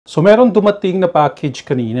So meron dumating na package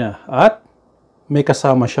kanina at may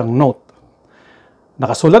kasama siyang note.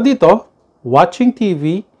 Nakasulat dito, watching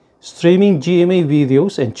TV, streaming GMA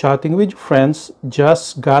videos, and chatting with friends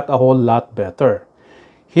just got a whole lot better.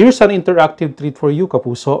 Here's an interactive treat for you,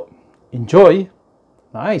 kapuso. Enjoy!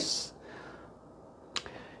 Nice!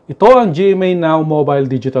 Ito ang GMA Now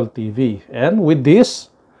Mobile Digital TV. And with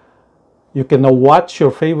this, you can now watch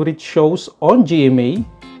your favorite shows on GMA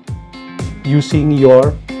using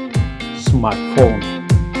your smartphone.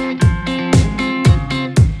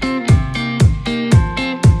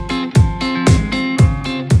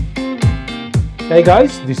 Hey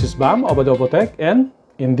guys, this is Bam of Adobo Tech, and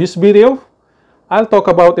in this video, I'll talk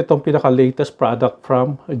about itong pinaka-latest product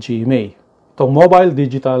from GMA, itong Mobile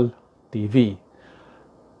Digital TV.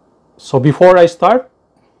 So before I start,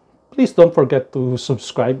 please don't forget to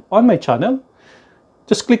subscribe on my channel.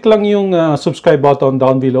 Just click lang yung subscribe button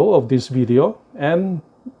down below of this video, and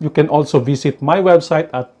you can also visit my website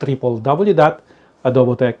at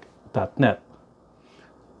www.adobotech.net.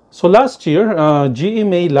 So last year,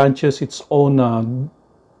 GMA launches its own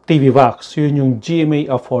TV box. Yun yung GMA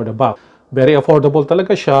Affordable. Very affordable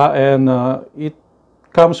talaga siya, and it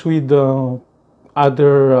comes with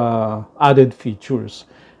other added features.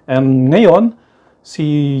 And ngayon,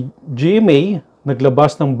 si GMA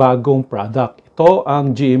naglabas ng bagong product. Ito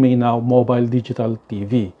ang GMA Now Mobile Digital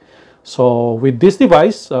TV. So with this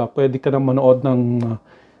device, pwede ka na manood ng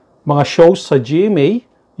mga shows sa GMA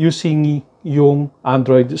using yung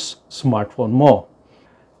Android smartphone mo.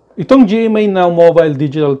 Itong GMA Now Mobile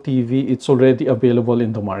Digital TV, it's already available in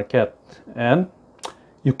the market. And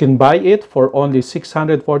you can buy it for only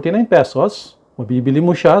 649 pesos. Mabibili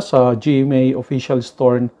mo siya sa GMA official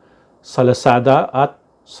store sa Lazada at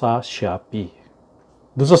sa Shopee.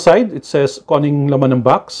 Doon sa side, it says kung anong laman ng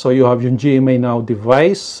box. So you have yung GMA Now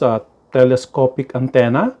device, telescopic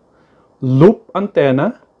antenna, loop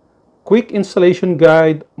antenna, quick installation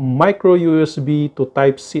guide, micro USB to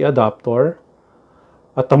Type-C adapter,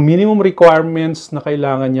 at ang minimum requirements na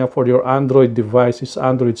kailangan niya for your Android device is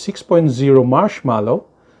Android 6.0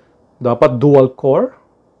 Marshmallow. Dapat dual core,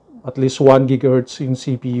 at least 1 GHz yung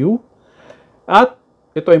CPU, at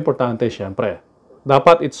ito importante syempre,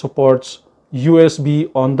 dapat it supports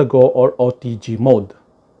USB on-the-go or OTG mode.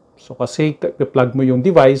 So kasi i-plug mo yung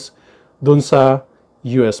device dun sa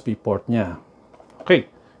USB port niya.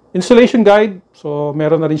 Okay, installation guide. So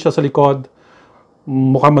meron na rin siya sa likod.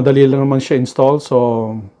 Mukhang madali lang naman siya install.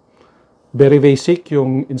 So very basic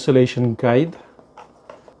yung installation guide.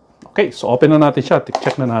 Okay, so open na natin siya.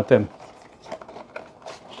 Check na natin.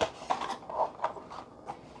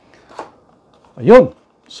 Ayun.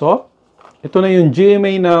 So, ito na yung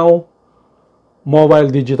GMA Now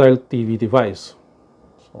Mobile Digital TV device.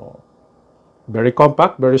 So, very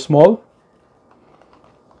compact, very small.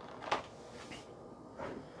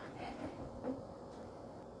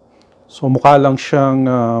 So, mukha lang siyang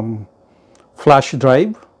flash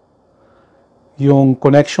drive. Yung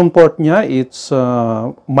connection port niya, it's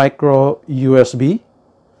micro USB.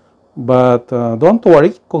 But don't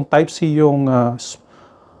worry, kung Type-C yung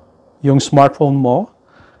smartphone mo,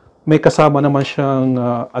 may kasama naman siyang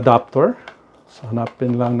adapter. So,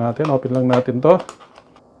 hanapin lang natin. Open lang natin to.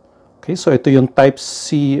 Okay, so ito yung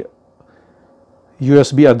Type-C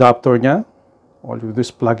USB adapter niya. All you do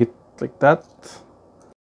is plug it like that.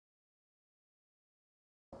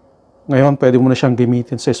 Ngayon, pwede mo na siyang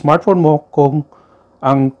gamitin sa smartphone mo kung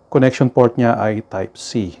ang connection port niya ay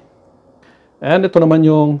Type-C. And ito naman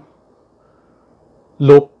yung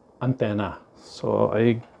loop antenna. So,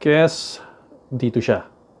 I guess dito siya.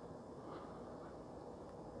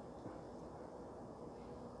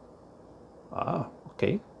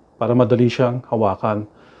 Okay. Para madali siyang hawakan.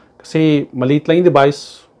 Kasi maliit lang yung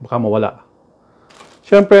device, baka mawala.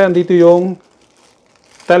 Siyempre, andito yung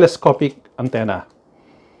telescopic antenna.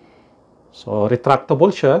 So, retractable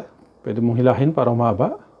siya. Pwede mong hilahin para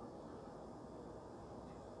umaba.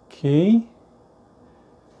 Okay.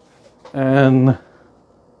 And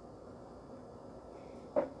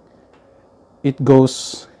it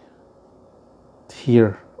goes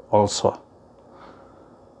here also.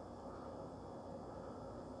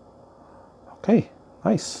 Okay,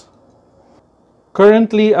 nice.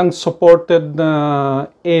 Currently, ang supported na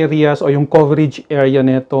areas o yung coverage area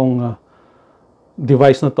nitong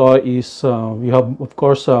device na to is we have of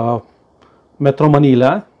course Metro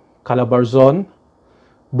Manila, Calabarzon,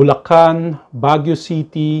 Bulacan, Baguio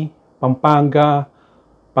City, Pampanga,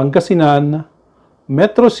 Pangasinan,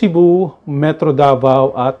 Metro Cebu, Metro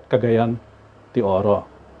Davao at Cagayan de Oro.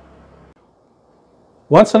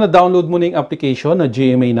 Once na download mo na yung application na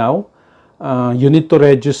GMA Now, you need to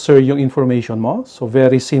register yung information mo. So,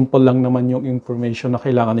 very simple lang naman yung information na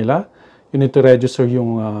kailangan nila. You need to register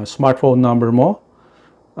yung smartphone number mo.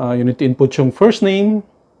 You need to input yung first name,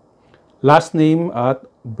 last name, at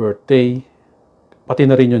birthday, pati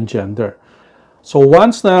na rin yung gender. So,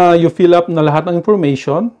 once na you fill up na lahat ng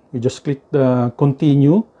information, you just click the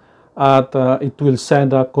continue at it will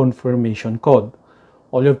send a confirmation code.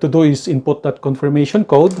 All you have to do is input that confirmation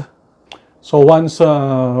code. So, once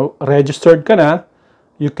registered ka na,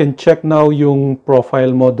 you can check now yung profile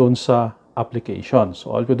mo dun sa application.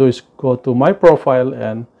 So, all you do is go to my profile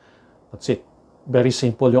and that's it. Very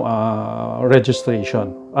simple yung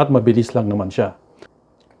registration at mabilis lang naman siya.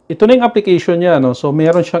 Ito na yung application niya. No? So,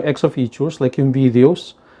 meron siyang extra features like yung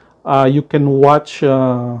videos. You can watch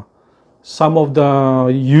some of the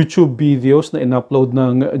YouTube videos na in-upload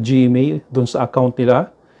ng GMA dun sa account nila.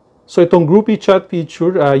 So, itong groupie chat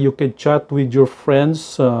feature, you can chat with your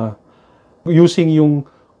friends using yung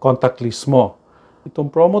contact list mo. Itong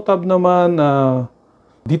promo tab naman,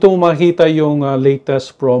 dito mo makikita yung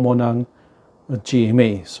latest promo ng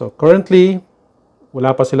GMA. So, currently,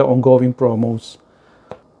 wala pa sila ongoing promos.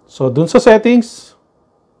 So, dun sa settings,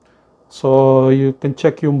 so you can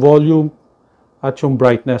check yung volume at yung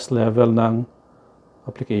brightness level ng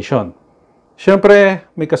application. Siyempre,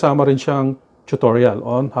 may kasama rin siyang tutorial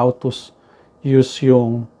on how to use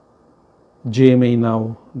yung GMA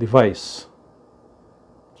Now device.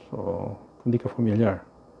 So, hindi ka familiar.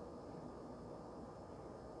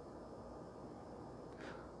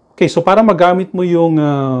 Okay, so para magamit mo yung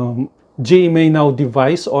GMA Now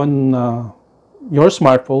device on your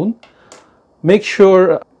smartphone, make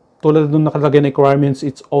sure, tulad nung nakalagay na requirements,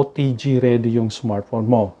 it's OTG ready yung smartphone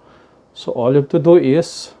mo. So, all you have to do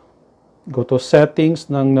is go to settings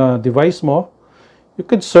ng device mo. You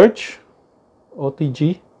can search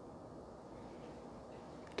OTG.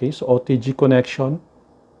 Okay, so OTG connection.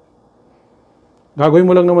 Gagawin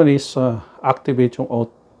mo lang naman is activate yung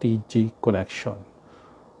OTG connection.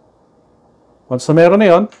 Once na meron na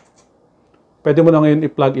yun, pwede mo na ngayon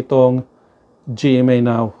i-plug itong GMA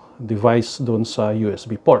Now device doon sa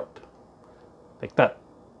USB port. Like that.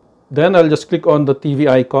 Then, I'll just click on the TV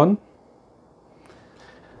icon.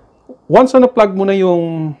 Once na na-plug mo na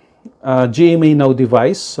yung GMA Now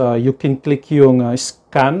device, you can click yung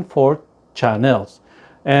scan for channels.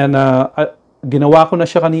 And ginawa ko na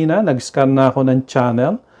siya kanina, nag-scan na ako ng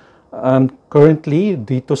channel. And currently,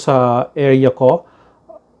 dito sa area ko,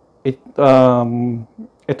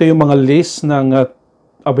 ito yung mga list ng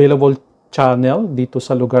available channel dito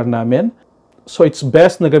sa lugar namin. So, it's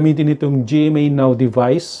best na gamitin itong GMA Now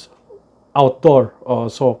device outdoor.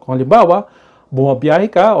 So, kung halimbawa, bumabiyahe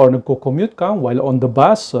ka or nagko-commute ka while on the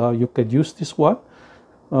bus, you could use this one.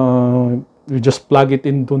 You just plug it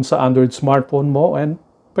in dun sa Android smartphone mo and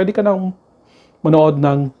pwede ka nang manood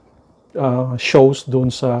ng shows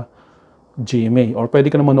dun sa GMA or pwede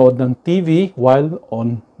ka nang manood ng TV while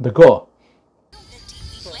on the go.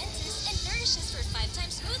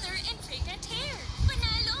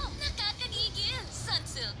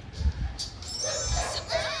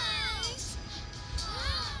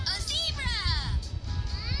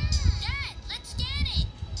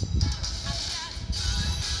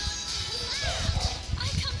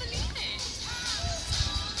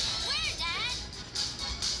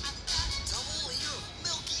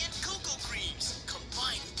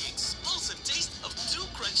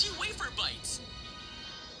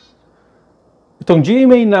 Itong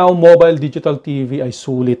GMA Now Mobile Digital TV ay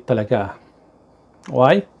sulit talaga.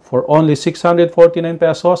 Why? For only 649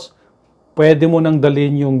 pesos, pwede mo nang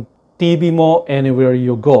dalhin yung TV mo anywhere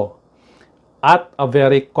you go. At a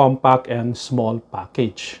very compact and small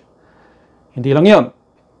package. Hindi lang yon.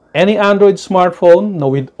 Any Android smartphone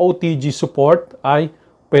na with OTG support ay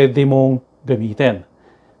pwede mong gamitin.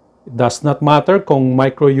 It does not matter kung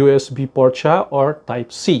micro USB port siya or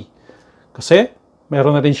Type-C. Kasi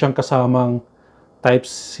meron na rin siyang kasamang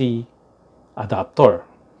Type-C adapter.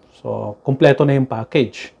 So, kumpleto na yung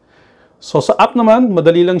package. So, sa app naman,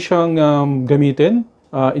 madali lang siyang gamitin,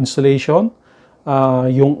 installation.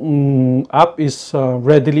 Yung app is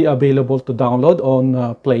readily available to download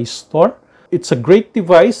on Play Store. It's a great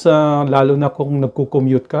device, lalo na kung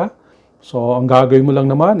nagko-commute ka. So, ang gagawin mo lang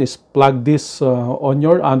naman is plug this on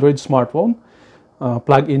your Android smartphone,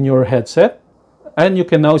 plug in your headset, and you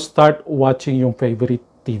can now start watching yung favorite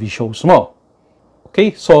TV shows mo.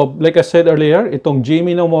 Okay, so like I said earlier, itong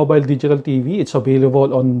GMA Now Mobile Digital TV, it's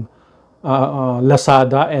available on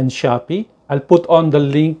Lazada and Shopee. I'll put on the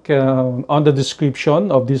link on the description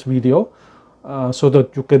of this video so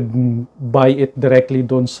that you can buy it directly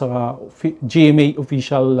doon sa GMA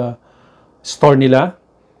official store nila.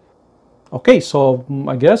 Okay, so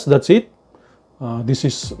I guess that's it. This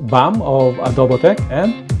is Bam of Adobo Tech,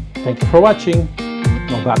 and thank you for watching.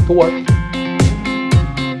 Now back to work.